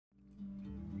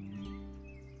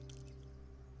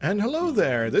And hello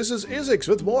there, this is Isix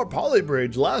with more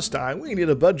Polybridge. Last time we needed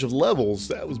a bunch of levels.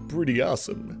 That was pretty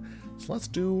awesome. So let's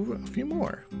do a few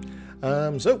more.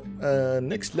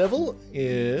 Next level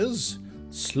is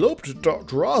Sloped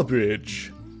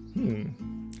Drawbridge.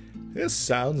 This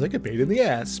sounds like a pain in the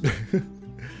ass.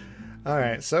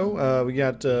 Alright, so we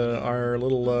got our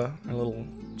little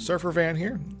surfer van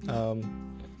here. And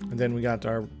then we got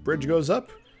our bridge goes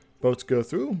up. Boats go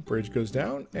through, bridge goes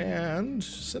down, and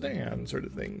sedan sort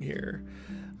of thing here.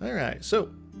 Alright,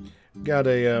 so got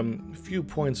a few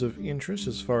points of interest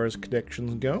as far as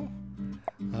connections go.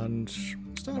 And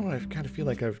it's not what I kind of feel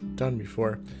like I've done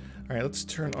before. Alright, let's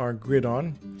turn our grid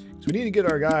on. So we need to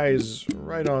get our guys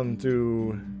right on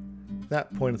through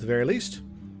that point at the very least,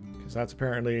 because that's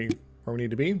apparently where we need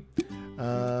to be.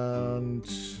 And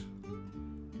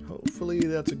hopefully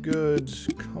that's a good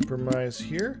compromise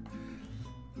here.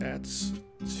 That's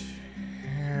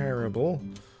terrible.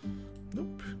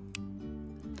 Nope.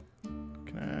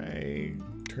 Can I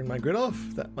turn my grid off?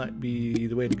 That might be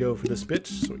the way to go for this bit,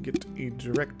 so we get a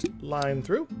direct line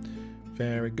through.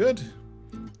 Very good.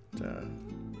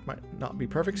 Might not be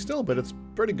perfect still, but it's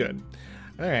pretty good.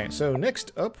 Alright, so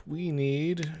next up we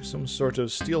need some sort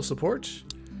of steel support.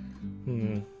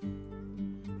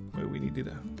 What do we need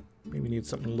to... Maybe we need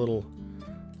something a little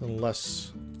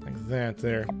less like that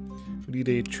there. We need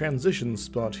a transition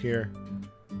spot here.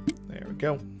 There we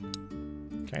go.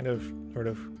 Kind of, sort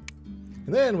of.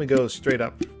 And then we go straight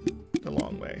up the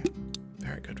long way.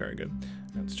 Very good, very good.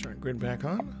 Let's turn grid back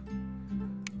on.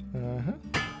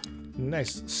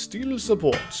 Nice. Steel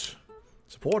support.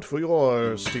 Support for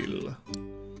your steel.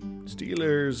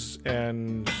 Steelers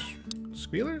and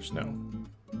squealers? No.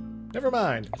 Never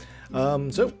mind.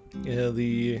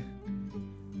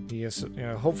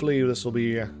 Hopefully this will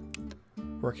be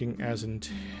working as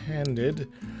intended.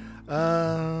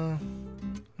 Not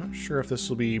sure if this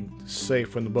will be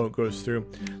safe when the boat goes through.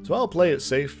 So I'll play it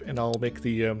safe and I'll make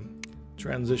the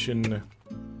transition a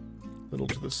little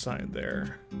to the side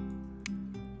there.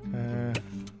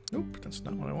 Nope, that's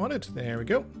not what I wanted. There we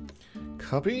go.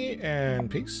 Copy and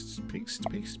paste, paste,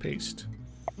 paste, paste.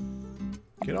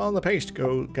 Get on the paste,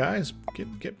 go guys.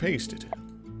 Get pasted.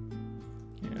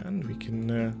 And we can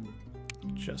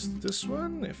adjust this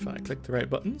one, if I click the right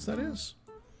buttons, that is.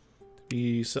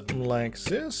 Be something like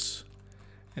this.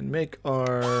 And make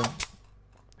our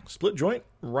split joint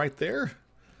right there.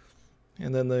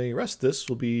 And then the rest of this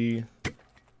will be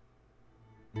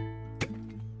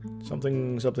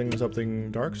something, something,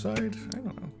 something dark side? I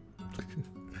don't know.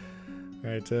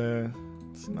 Alright,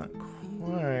 it's not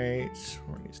quite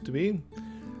where it needs to be.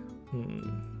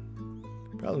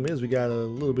 Problem is we got a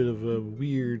little bit of a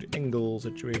weird angle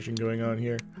situation going on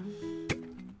here.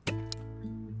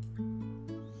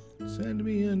 Send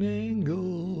me an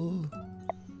angle.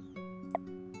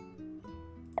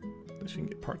 At least we can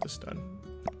get part of this done.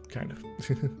 Kind of.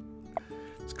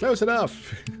 It's close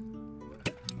enough.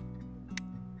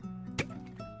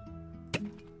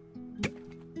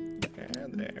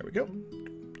 And there we go.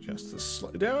 Just this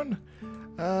slightly down.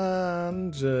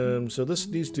 And so this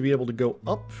needs to be able to go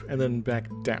up and then back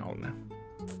down.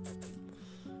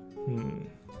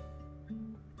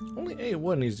 Only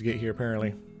A1 needs to get here,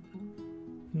 apparently.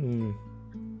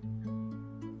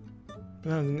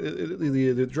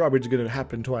 The drawbridge is going to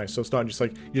happen twice, so it's not just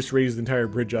like you just raise the entire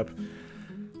bridge up.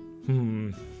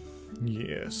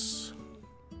 Yes.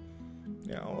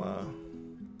 Now,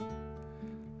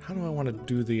 how do I want to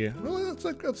do the... Well,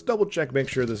 let's double check, make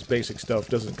sure this basic stuff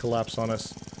doesn't collapse on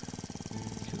us.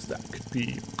 Because that could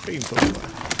be painful.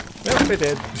 Well, it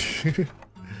did.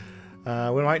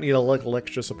 We might need a little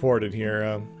extra support in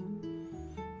here.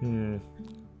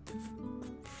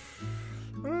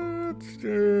 Let's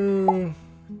do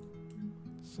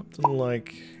something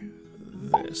like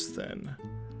this then.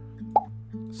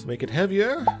 Let's make it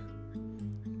heavier,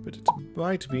 but it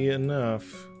might be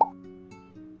enough.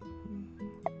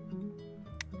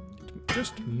 It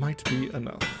just might be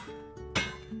enough.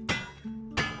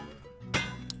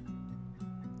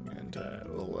 And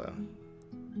we'll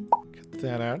get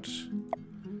that out.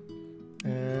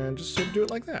 And just sort of do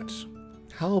it like that.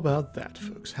 How about that,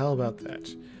 folks? How about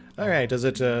that? Alright, does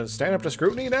it stand up to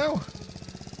scrutiny now?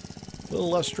 A little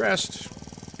less stressed.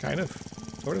 Kind of.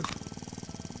 Sort of.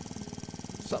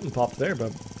 Something popped there,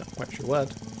 but not quite sure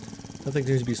what. Nothing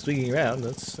seems to be swinging around.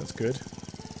 That's good.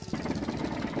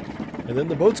 And then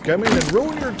the boats come in and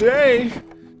ruin your day!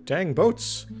 Dang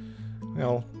boats.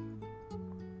 Well,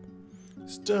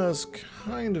 this does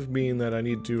kind of mean that I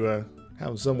need to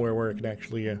have somewhere where it can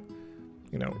actually, you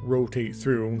know, rotate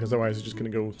through, because otherwise it's just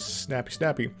going to go snappy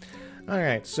snappy.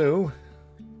 Alright, so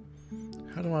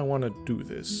how do I want to do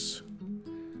this?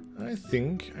 I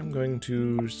think I'm going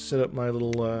to set up my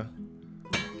little,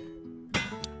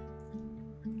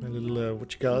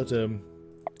 what you call it,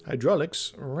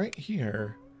 hydraulics right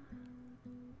here.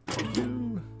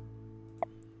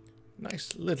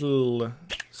 Nice little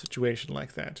situation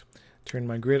like that. Turn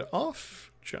my grid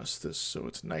off, just this so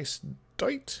it's nice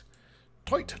tight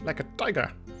like a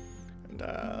tiger. And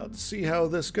let's see how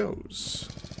this goes.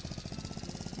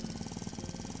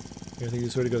 Everything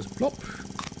sort of goes plop.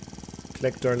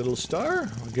 Collect our little star.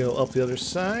 We'll go up the other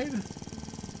side.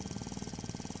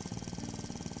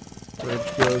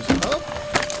 Bridge goes up.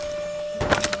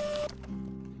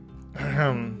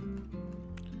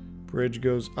 Bridge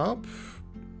goes up,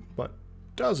 but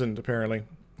doesn't apparently.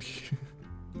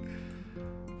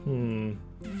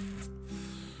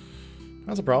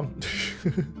 That's a problem.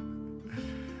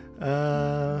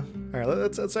 Alright,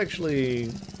 let's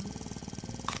actually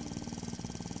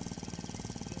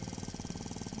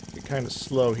get kind of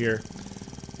slow here.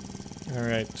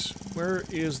 Alright, where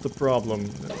is the problem?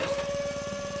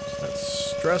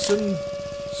 That's stressing,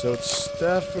 so it's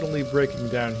definitely breaking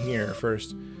down here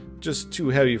first. Just too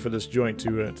heavy for this joint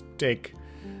to take.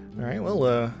 Alright, well,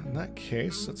 in that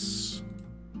case, let's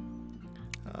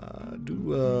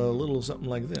do a little something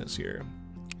like this here.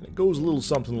 And it goes a little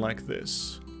something like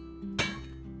this.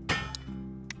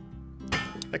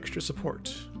 Extra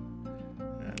support.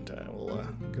 And we'll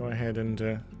go ahead and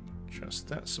adjust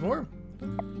that some more.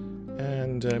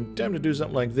 And I'm tempted to do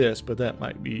something like this, but that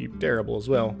might be terrible as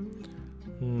well.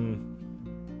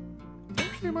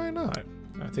 Actually, I might not.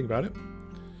 I think about it.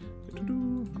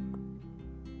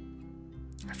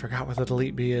 I forgot what the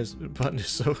delete B is button is,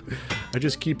 so I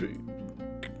just keep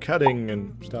cutting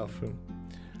and stuff.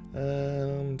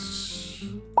 And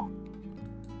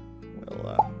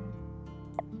well,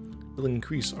 we'll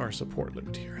increase our support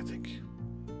limit here, I think.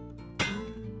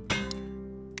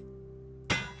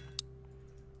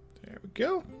 There we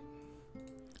go.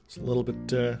 It's a little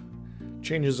bit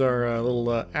changes our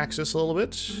little axis a little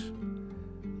bit,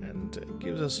 and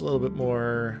gives us a little bit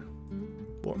more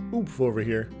oomph over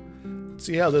here. Let's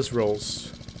see how this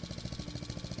rolls.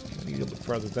 Need a little bit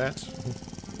farther than that.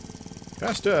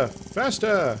 Faster!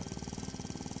 Faster!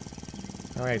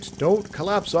 Alright, don't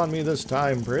collapse on me this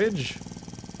time, Bridge.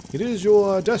 It is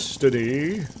your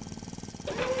destiny.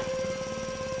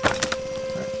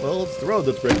 Right, well, it's the road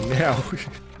that's breaking now.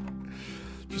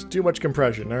 Just too much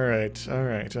compression. Alright,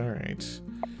 alright, alright.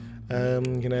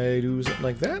 Can I do something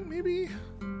like that, maybe?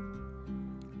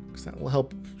 Because that will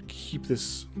help keep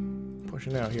this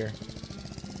pushing out here.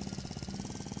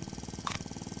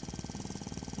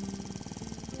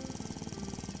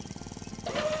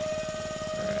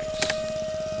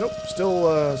 Nope,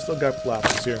 still got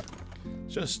collapses here.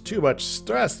 Just too much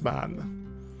stress,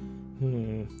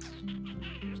 man.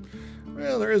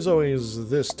 Well, there is always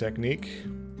this technique,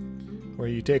 where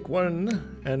you take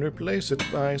one and replace it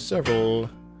by several.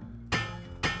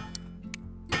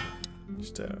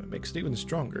 Just makes it even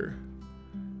stronger.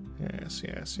 Yes,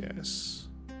 yes, yes.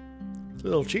 It's a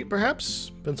little cheap,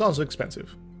 perhaps, but it's also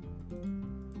expensive.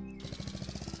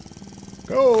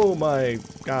 Go, my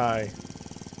guy.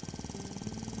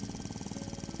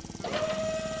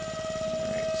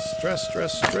 Stress,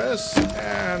 stress, stress,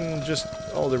 and just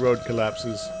all the road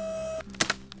collapses.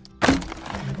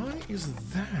 Why is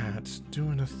that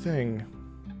doing a thing?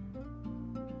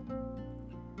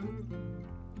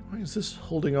 Why is this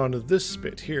holding on to this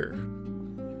bit here?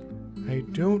 I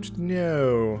don't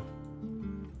know.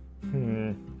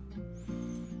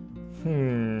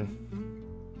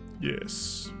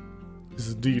 Yes. This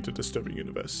is indeed a disturbing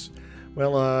universe.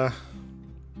 Well, I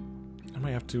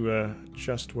might have to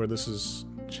adjust where this is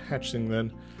attaching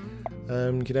then.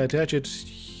 Can I attach it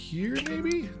here,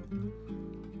 maybe?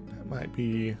 That might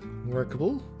be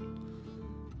workable.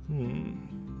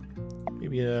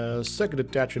 Maybe a second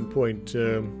attachment point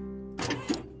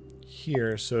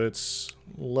here, so it's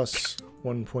less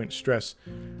 1 point stress.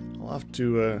 I'll have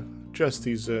to adjust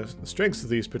these the strengths of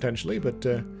these potentially, but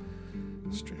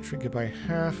shrink it by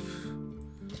half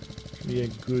can be a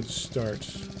good start.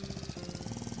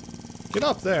 Get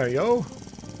up there, yo!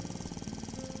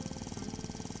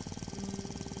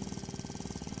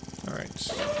 Alright.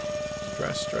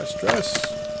 Stress, stress, stress.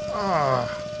 Ah!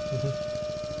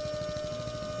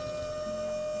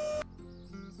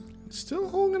 It's still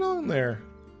holding on there.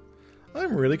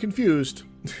 I'm really confused.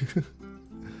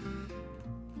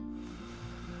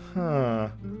 Huh.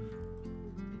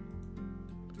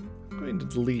 I'm going to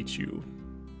delete you.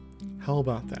 How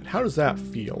about that? How does that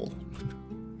feel?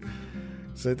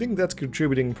 So I think that's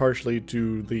contributing partially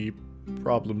to the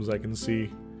problems I can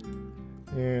see.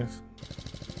 Yeah.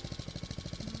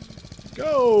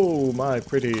 Go, my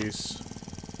pretties.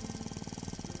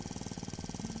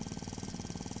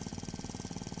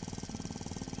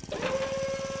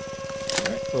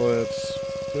 Alright, well,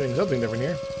 it's doing something different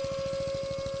here.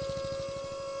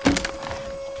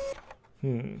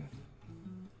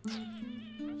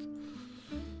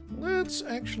 Let's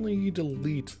actually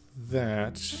delete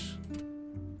that.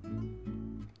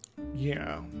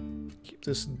 Yeah. Keep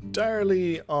this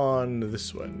entirely on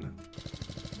this one.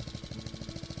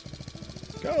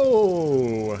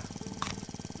 Go!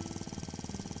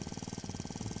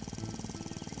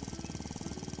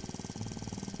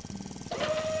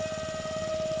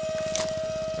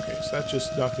 Okay, so that's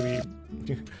just not going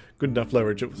to be good enough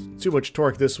leverage. It was too much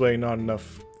torque this way, not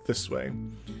enough this way.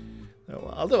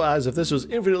 Otherwise, if this was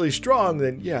infinitely strong,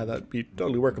 then yeah, that'd be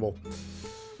totally workable.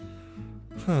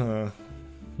 Huh.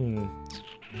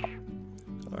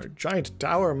 Our giant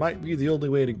tower might be the only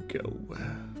way to go.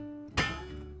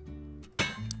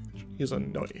 He's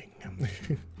annoying.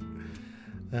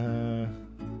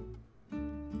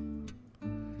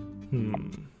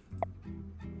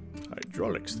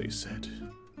 Hydraulics, they said.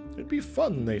 It'd be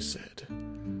fun, they said.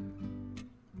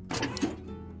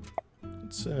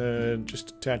 Let's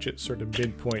just attach it sort of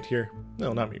midpoint here.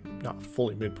 No, not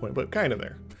fully midpoint, but kind of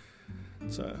there.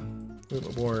 It's a little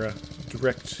bit more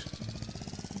direct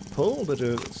pull, but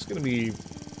it's going to be,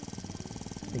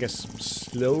 I guess,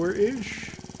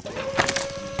 slower-ish.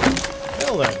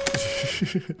 Hell then.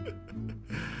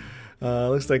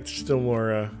 Looks like there's still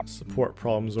more support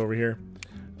problems over here.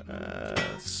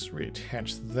 Let's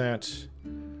reattach that.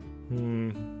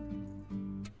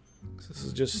 This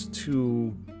is just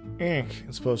too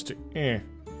as opposed to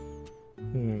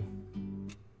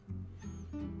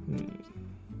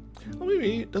Well,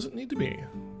 maybe it doesn't need to be.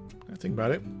 I think about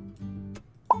it.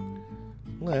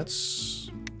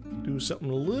 Let's do something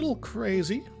a little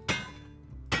crazy.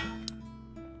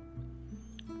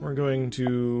 We're going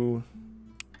to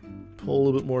pull a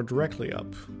little bit more directly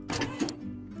up.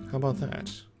 How about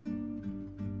that?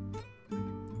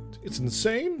 It's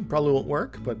insane. Probably won't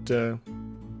work, but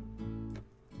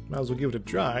might as well give it a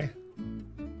try.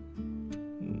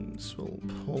 This will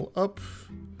pull up.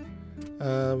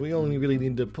 We only really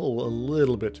need to pull a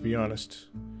little bit, to be honest.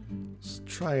 Let's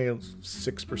try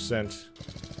 6%.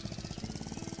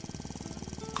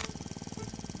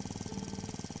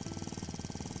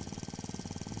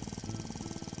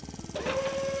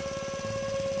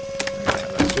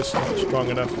 That's just not strong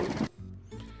enough.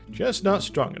 Just not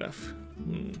strong enough.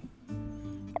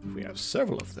 If we have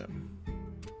several of them.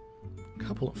 A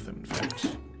couple of them, in fact.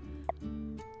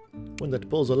 One that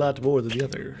pulls a lot more than the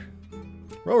other.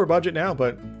 We're over budget now,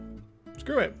 but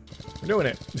screw it. We're doing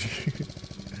it.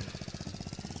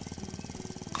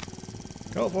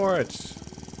 Go for it.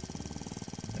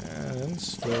 And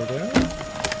slow down.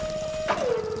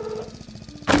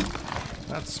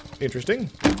 That's interesting.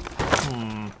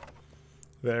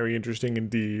 Very interesting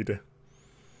indeed.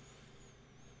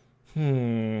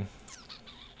 I'm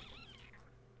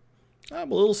a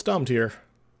little stumped here.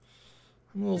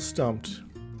 I'm a little stumped.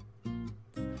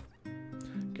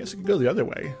 Guess it could go the other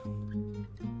way.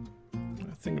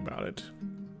 Think about it.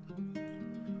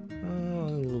 A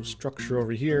little structure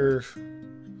over here.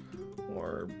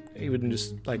 Or even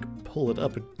just, like, pull it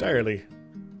up entirely.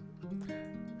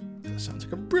 That sounds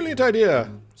like a brilliant idea.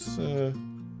 So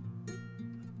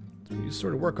you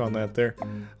sort of work on that there.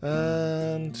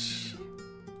 And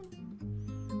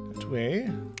that way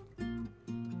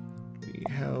we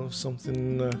have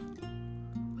something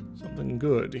something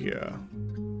good here.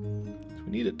 So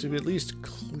we need it to at least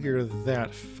clear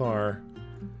that far,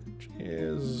 which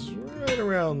is right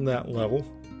around that level.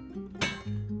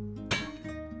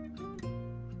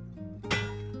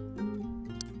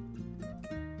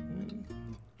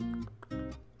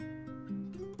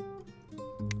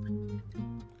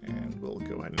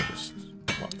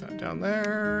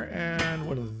 There, and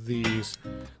one of these.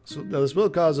 So now this will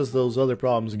cause us those other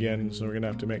problems again, so we're gonna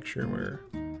have to make sure we're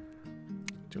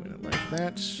doing it like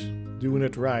that. Doing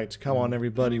it right. Come on,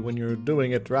 everybody, when you're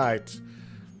doing it right.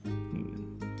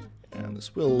 And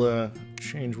this will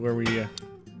change where we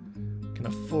can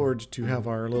afford to have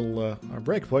our little our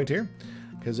breakpoint here,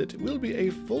 because it will be a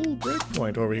full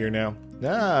breakpoint over here now.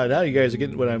 Now you guys are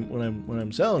getting what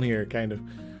I'm selling here, kind of.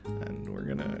 And we're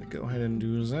gonna go ahead and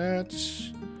do that.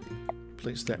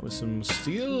 Replace that with some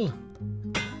steel.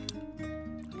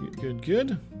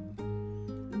 Good.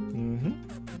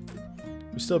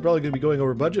 We're still probably going to be going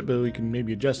over budget, but we can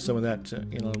maybe adjust some of that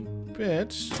in a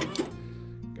bit.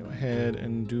 Go ahead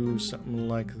and do something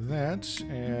like that,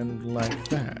 and like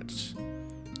that.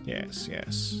 Yes.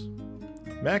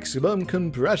 Maximum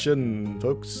compression,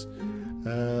 folks.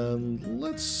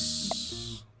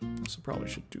 Let's probably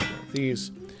should do one of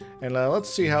these. And let's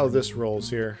see how this rolls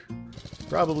here.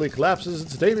 Probably collapses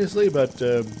instantaneously, but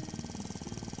you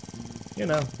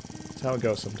know, that's how it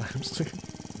goes sometimes.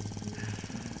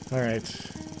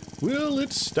 Alright. Will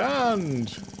it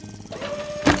stand?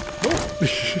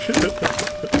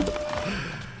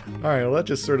 Alright, well that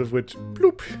just sort of went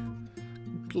bloop.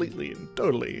 Completely and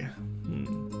totally.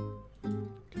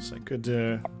 Guess I could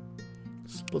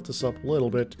split this up a little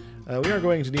bit. We are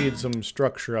going to need some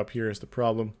structure up here is the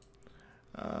problem.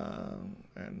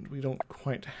 And we don't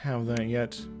quite have that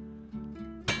yet.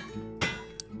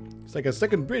 It's like a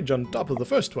second bridge on top of the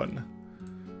first one.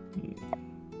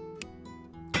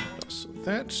 Also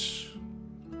that.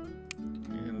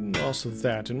 And also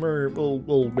that. And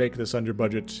we'll make this under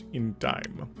budget in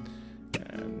time.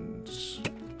 And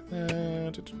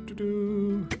that.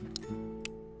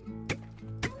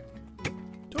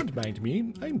 Don't mind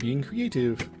me. I'm being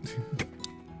creative.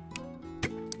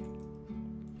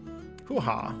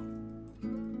 Hoo-ha.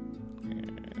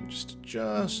 And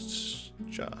just.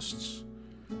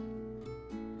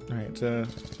 Alright,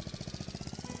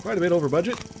 quite a bit over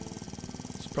budget.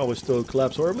 It's probably still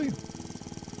collapse horribly.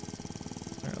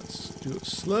 Alright, let's do it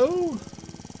slow.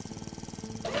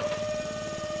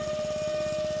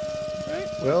 Alright,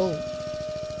 well,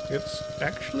 it's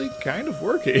actually kind of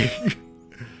working.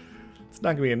 It's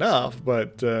not gonna be enough,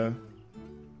 but, it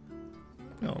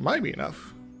might be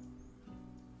enough.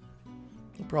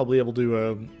 We'll probably be able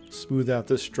to smooth out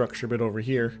this structure a bit over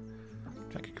here.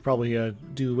 I could probably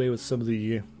do away with some of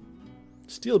the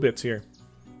steel bits here.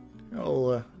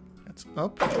 Oh, that's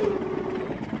up.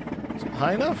 Is it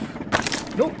high enough?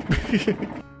 Nope.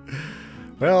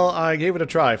 Well, I gave it a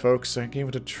try, folks. I gave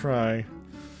it a try.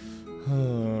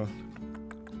 Is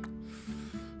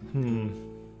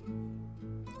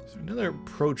there another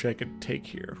approach I could take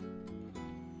here?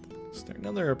 Is there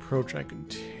another approach I can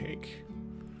take?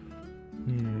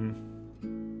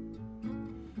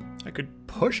 I could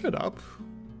push it up.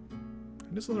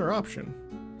 There's another option.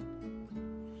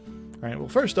 Alright, well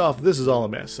first off, this is all a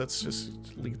mess. Let's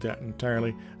just delete that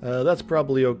entirely. That's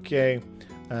probably okay.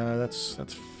 That's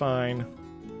fine.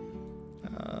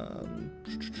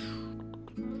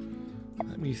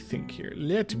 Let me think here.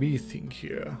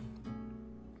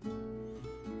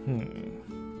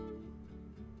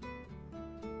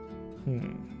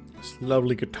 This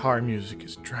lovely guitar music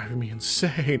is driving me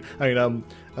insane. I mean,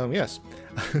 yes.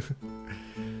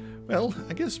 Well,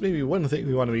 I guess maybe one thing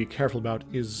we want to be careful about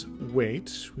is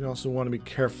weight. We also want to be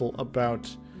careful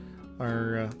about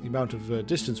our the amount of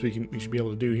distance we should be able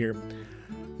to do here.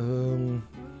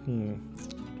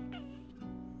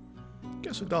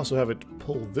 Guess we'd also have it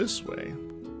pull this way.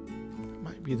 That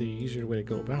might be the easier way to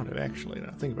go about it, actually.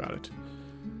 Now think about it.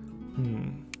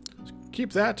 So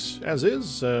keep that as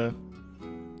is.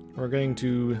 We're going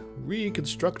to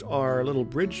reconstruct our little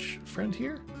bridge friend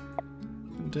here.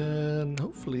 And then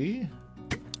hopefully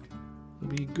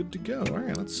we'll be good to go.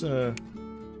 Alright, let's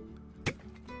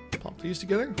pop these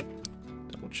together.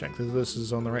 Double check that this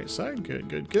is on the right side.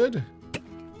 Good.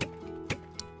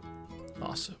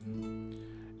 Awesome.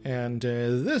 And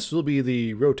this will be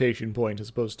the rotation point as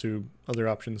opposed to other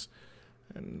options.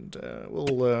 And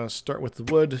we'll start with the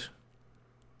wood.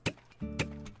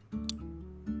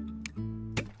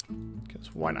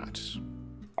 Why not?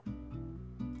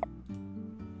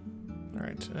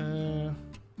 Alright,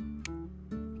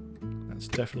 that's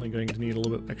definitely going to need a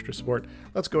little bit extra support.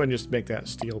 Let's go ahead and just make that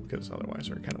steel, because otherwise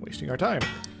we're kind of wasting our time.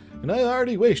 And I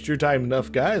already waste your time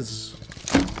enough, guys.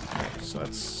 Right, so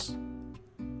that's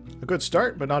a good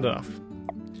start, but not enough.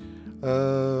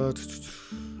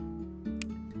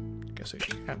 Guess I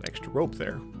should add extra rope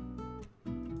there.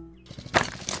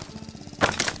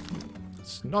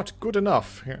 It's not good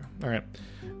enough. Here, alright.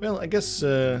 Well, I guess,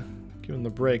 given the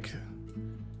break,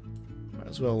 might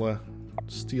as well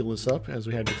steal this up as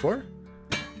we had before.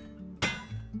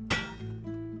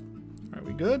 Are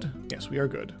we good? Yes, we are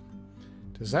good.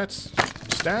 Does that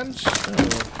stand?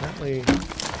 Oh, apparently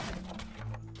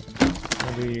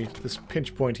this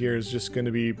pinch point here is just going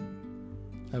to be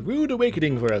a rude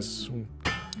awakening for us.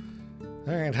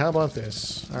 Alright, how about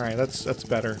this? Alright, that's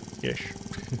better-ish.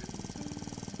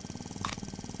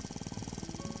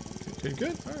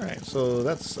 Good. Alright, so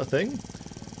that's a thing.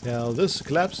 Now this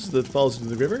collapses, that falls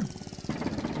into the river.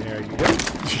 There you go.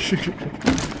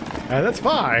 And that's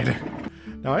fine.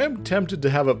 Now I am tempted to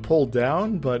have it pulled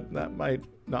down, but that might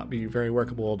not be very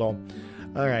workable at all.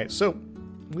 Alright, so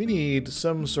we need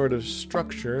some sort of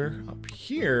structure up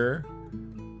here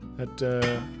that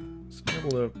is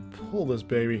able to pull this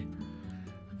baby.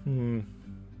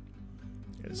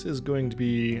 This is going to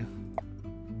be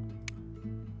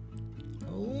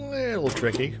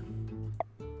tricky.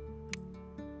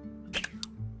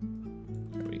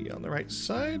 Are we on the right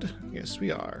side? Yes,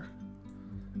 we are.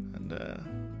 And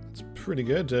that's pretty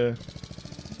good.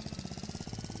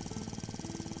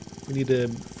 We need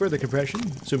further compression,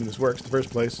 assuming this works in the first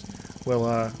place.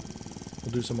 We'll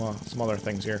do some other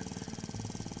things here.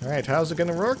 Alright, how's it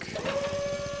gonna work?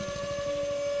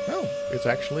 Oh, it's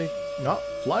actually not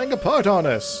flying apart on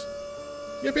us!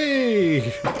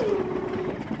 Yippee!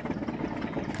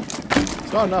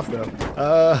 It's not enough, though.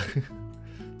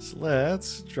 So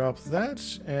let's drop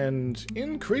that and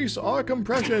increase our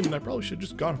compression. I probably should have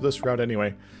just gone for this route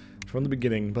anyway, from the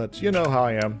beginning, but you know how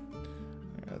I am.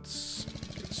 Let's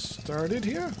get started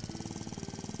here.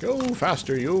 Go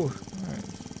faster, you. Alright.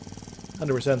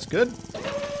 100%'s good.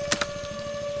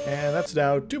 And that's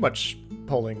now too much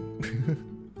pulling.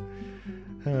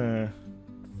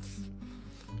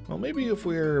 Well, maybe if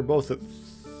we're both at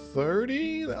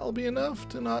 30, that'll be enough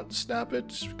to not snap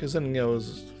it, because then, you know,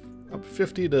 it's up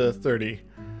 50 to 30.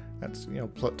 That's, you know,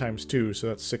 times 2, so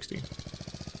that's 60.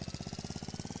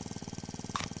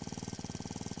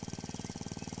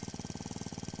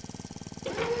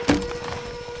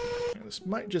 This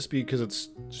might just be because it's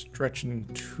stretching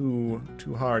too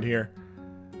hard here.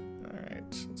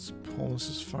 Alright, let's pull this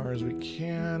as far as we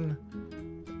can.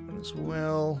 That one as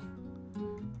well.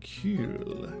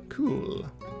 Cool.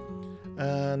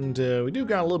 And we do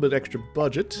got a little bit extra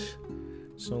budget,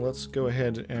 so let's go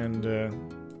ahead and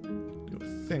do a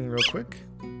thing real quick.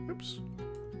 Oops. Not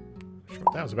sure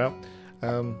what that was about.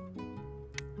 So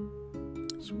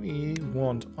we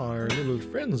want our little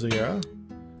friends here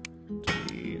to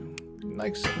be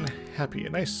nice and happy. A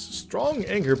nice, strong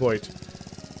anchor point.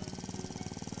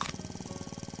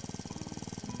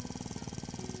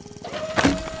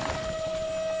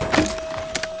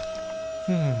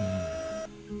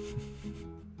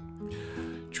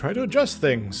 Try to adjust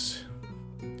things.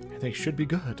 They should be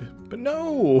good. But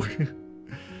no!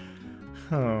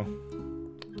 Oh.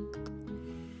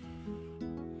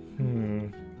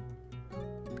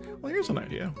 Well, here's an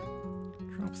idea.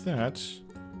 Drop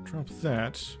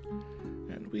that,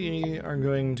 and we are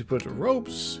going to put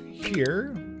ropes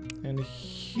here and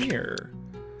here.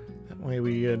 That way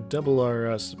we double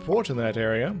our support in that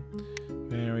area.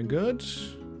 Very good.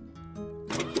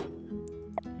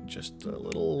 Just a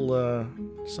little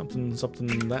something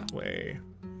that way.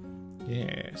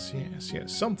 Yes.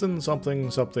 Something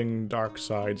dark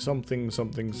side. Something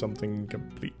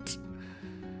complete.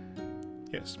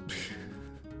 Yes.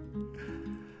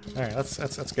 Alright, let's try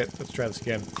this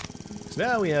again. So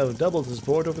now we have double the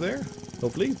support over there,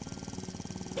 hopefully.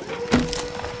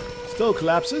 Still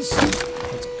collapses.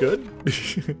 That's good.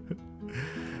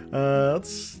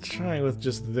 Let's try with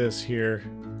just this here.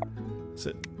 Is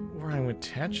it where I'm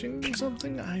attaching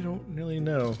something? I don't really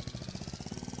know.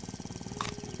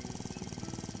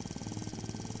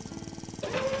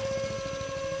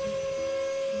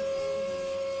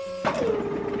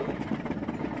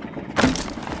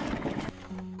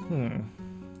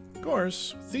 Of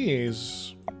course, with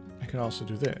these, I can also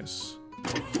do this.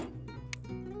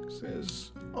 This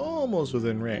is almost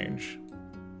within range.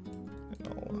 And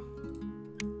I'll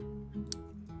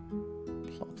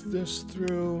plop this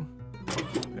through.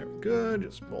 Very good.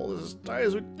 Just pull this as tight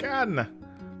as we can.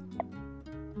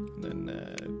 And then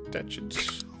attach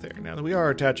it there. Now that we are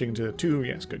attaching to 2,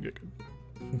 yes, good.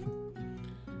 And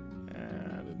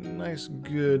a nice,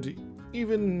 good,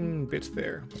 even bit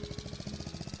there.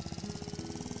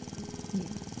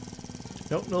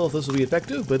 Don't know if this will be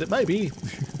effective, but it might be.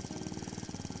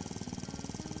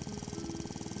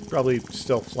 Probably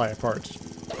still fly apart.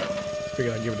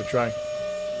 Figured I'd give it a try.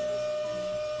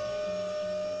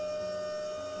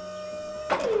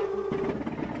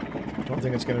 Don't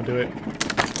think it's gonna do it.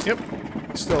 Yep.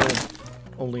 Still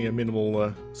only a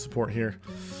minimal support here.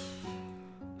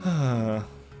 A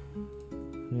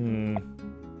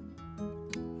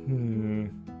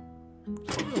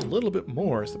little bit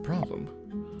more is the problem.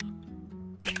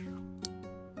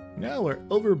 Now we're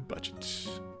over budget.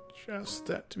 Just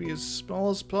that to be as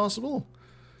small as possible.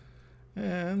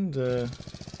 And,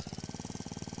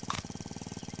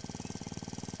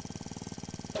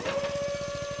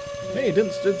 hey, it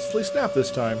didn't snap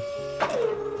this time.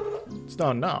 It's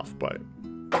not enough, but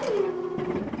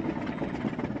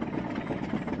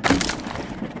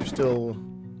we're still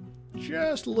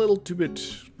just a little too bit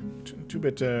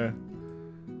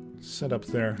set up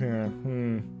there.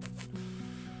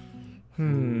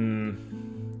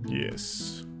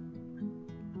 Yes.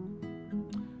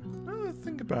 Now that I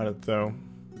think about it, though,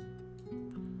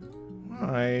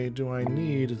 why do I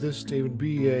need this to even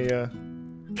be a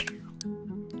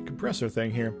compressor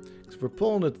thing here? Because if we're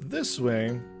pulling it this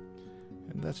way,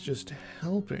 And that's just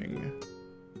helping.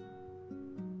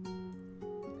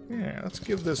 Yeah, let's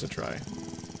give this a try.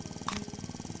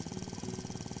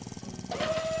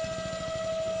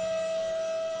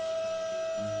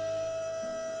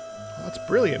 Oh, that's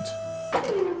brilliant.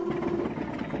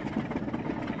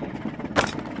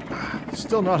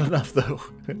 Still not enough, though.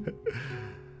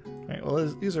 Alright, well,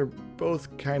 these are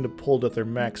both kind of pulled at their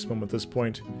maximum at this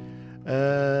point.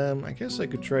 I guess I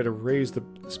could try to raise the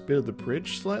speed of the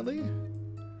bridge slightly.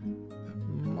 That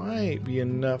might be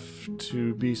enough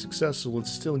to be successful and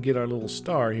still get our little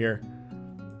star here.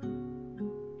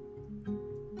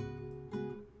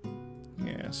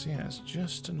 Yes,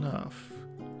 just enough.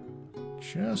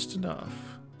 Just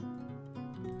enough.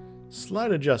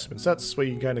 Slight adjustments, that's what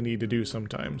you kind of need to do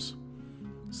sometimes.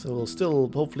 So we'll still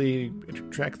hopefully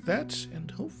track that,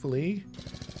 and hopefully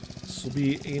this will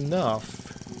be enough.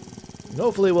 And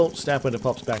hopefully it won't snap when it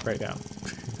pops back right now.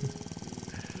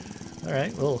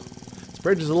 Alright, well, this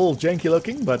bridge is a little janky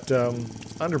looking, but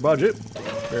it's under budget,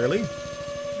 barely.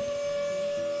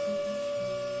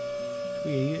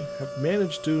 We have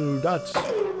managed to not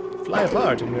fly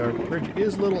apart, and our bridge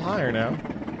is a little higher now.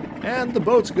 And the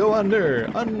boats go under,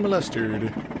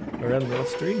 unmolested. Or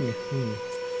unmolesting.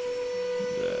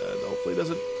 Hopefully it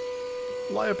doesn't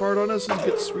fly apart on us and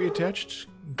gets reattached.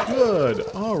 Good.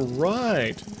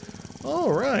 Alright.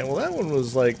 Alright. Well, that one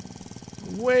was, like,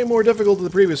 way more difficult than the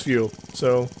previous few.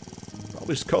 So,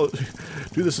 probably just call it,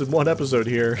 do this in one episode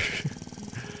here.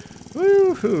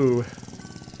 Woohoo.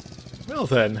 Well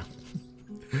then.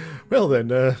 Well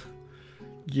then,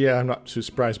 yeah, I'm not too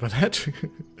surprised by that.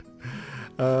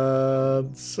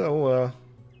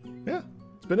 Yeah.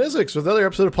 It's been Isix with another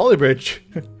episode of Polybridge.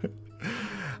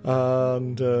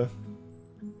 And,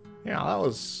 yeah, that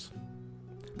was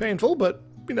painful, but,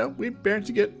 you know, we managed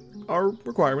to get our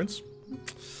requirements. In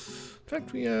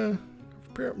fact,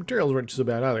 materials weren't so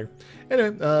bad either.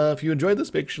 Anyway, if you enjoyed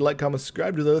this, make sure to like, comment,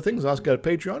 subscribe, do the other things. I also got a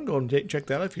Patreon. Go and check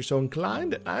that out if you're so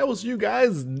inclined. I will see you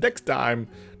guys next time.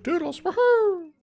 Toodles. Woohoo!